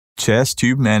Chest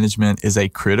tube management is a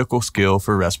critical skill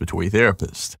for respiratory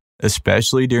therapists,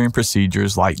 especially during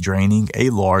procedures like draining a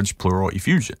large pleural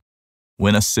effusion.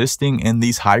 When assisting in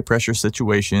these high-pressure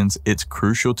situations, it's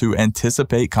crucial to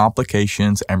anticipate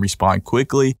complications and respond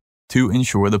quickly to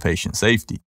ensure the patient's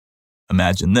safety.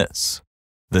 Imagine this.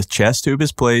 The chest tube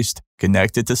is placed,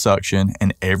 connected to suction,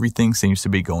 and everything seems to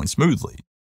be going smoothly,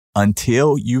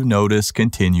 until you notice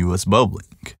continuous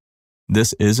bubbling.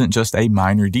 This isn't just a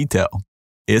minor detail.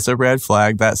 It's a red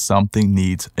flag that something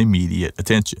needs immediate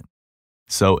attention.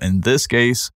 So in this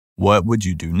case, what would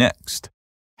you do next?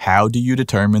 How do you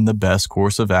determine the best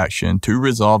course of action to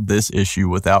resolve this issue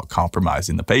without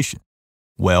compromising the patient?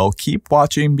 Well, keep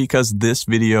watching because this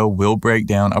video will break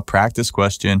down a practice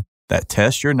question that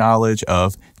tests your knowledge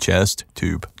of chest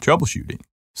tube troubleshooting.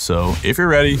 So if you're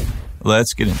ready,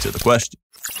 let's get into the question.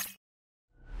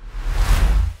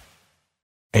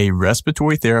 A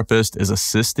respiratory therapist is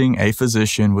assisting a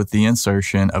physician with the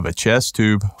insertion of a chest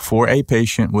tube for a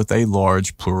patient with a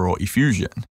large pleural effusion.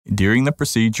 During the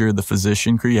procedure, the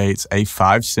physician creates a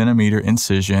 5-centimeter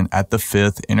incision at the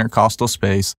 5th intercostal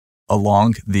space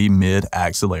along the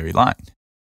mid-axillary line.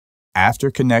 After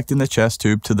connecting the chest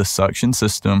tube to the suction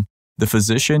system, the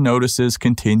physician notices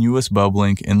continuous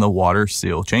bubbling in the water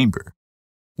seal chamber.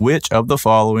 Which of the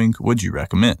following would you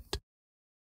recommend?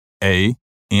 A.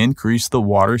 Increase the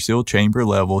water seal chamber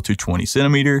level to 20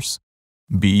 centimeters.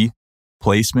 B.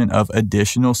 Placement of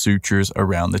additional sutures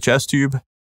around the chest tube.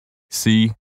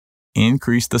 C.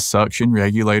 Increase the suction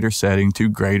regulator setting to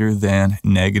greater than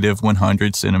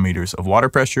 -100 centimeters of water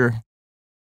pressure.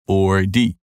 Or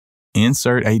D.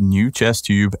 Insert a new chest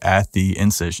tube at the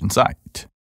incision site.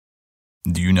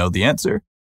 Do you know the answer?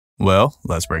 Well,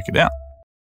 let's break it down.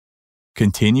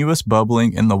 Continuous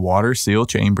bubbling in the water seal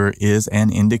chamber is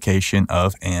an indication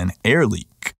of an air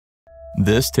leak.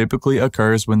 This typically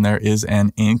occurs when there is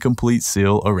an incomplete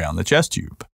seal around the chest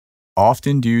tube,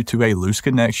 often due to a loose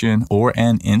connection or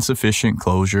an insufficient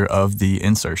closure of the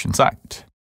insertion site.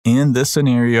 In this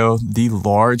scenario, the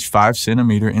large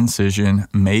 5-centimeter incision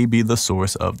may be the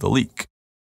source of the leak.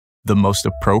 The most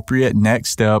appropriate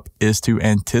next step is to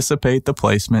anticipate the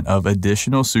placement of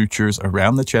additional sutures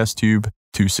around the chest tube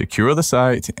to secure the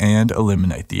site and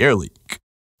eliminate the air leak.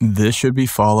 This should be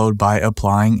followed by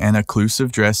applying an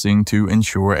occlusive dressing to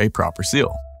ensure a proper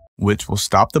seal, which will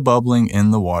stop the bubbling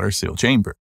in the water seal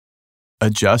chamber.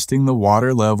 Adjusting the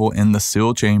water level in the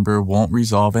seal chamber won't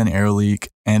resolve an air leak,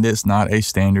 and it's not a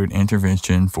standard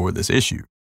intervention for this issue.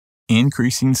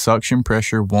 Increasing suction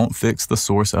pressure won't fix the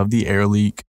source of the air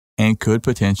leak and could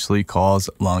potentially cause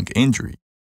lung injury.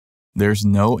 There's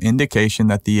no indication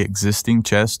that the existing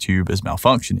chest tube is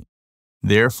malfunctioning.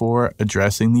 Therefore,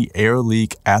 addressing the air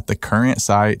leak at the current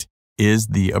site is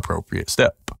the appropriate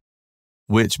step,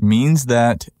 which means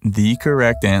that the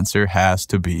correct answer has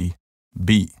to be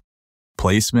B.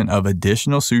 Placement of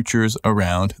additional sutures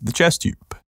around the chest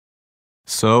tube.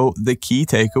 So the key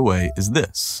takeaway is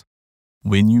this.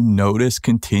 When you notice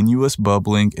continuous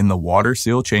bubbling in the water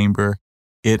seal chamber,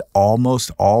 it almost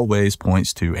always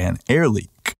points to an air leak.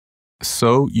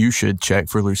 So you should check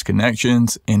for loose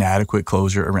connections, inadequate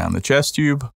closure around the chest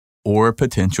tube, or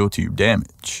potential tube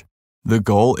damage. The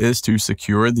goal is to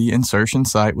secure the insertion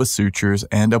site with sutures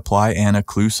and apply an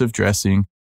occlusive dressing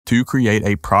to create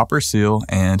a proper seal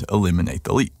and eliminate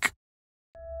the leak.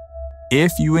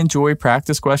 If you enjoy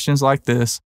practice questions like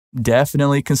this,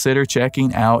 definitely consider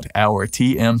checking out our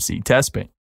TMC test bank.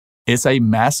 It's a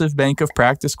massive bank of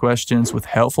practice questions with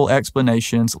helpful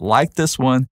explanations like this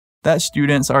one that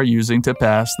students are using to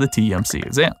pass the TMC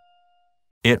exam.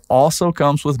 It also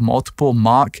comes with multiple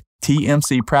mock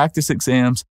TMC practice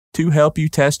exams to help you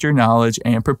test your knowledge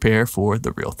and prepare for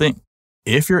the real thing.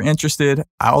 If you're interested,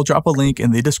 I'll drop a link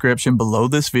in the description below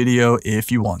this video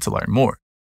if you want to learn more,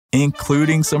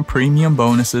 including some premium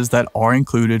bonuses that are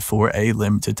included for a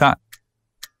limited time.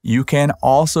 You can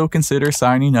also consider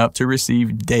signing up to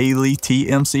receive daily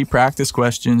TMC practice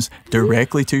questions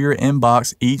directly to your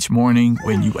inbox each morning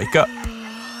when you wake up.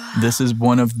 This is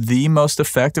one of the most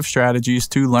effective strategies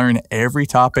to learn every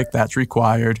topic that's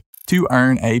required to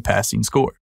earn a passing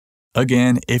score.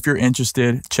 Again, if you're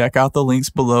interested, check out the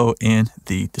links below in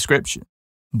the description.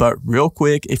 But real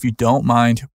quick, if you don't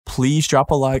mind, please drop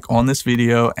a like on this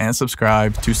video and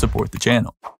subscribe to support the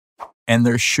channel. And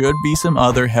there should be some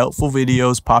other helpful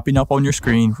videos popping up on your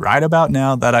screen right about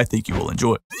now that I think you will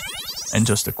enjoy. And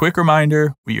just a quick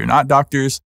reminder, we are not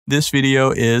doctors. This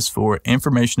video is for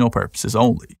informational purposes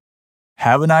only.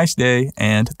 Have a nice day,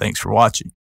 and thanks for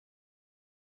watching.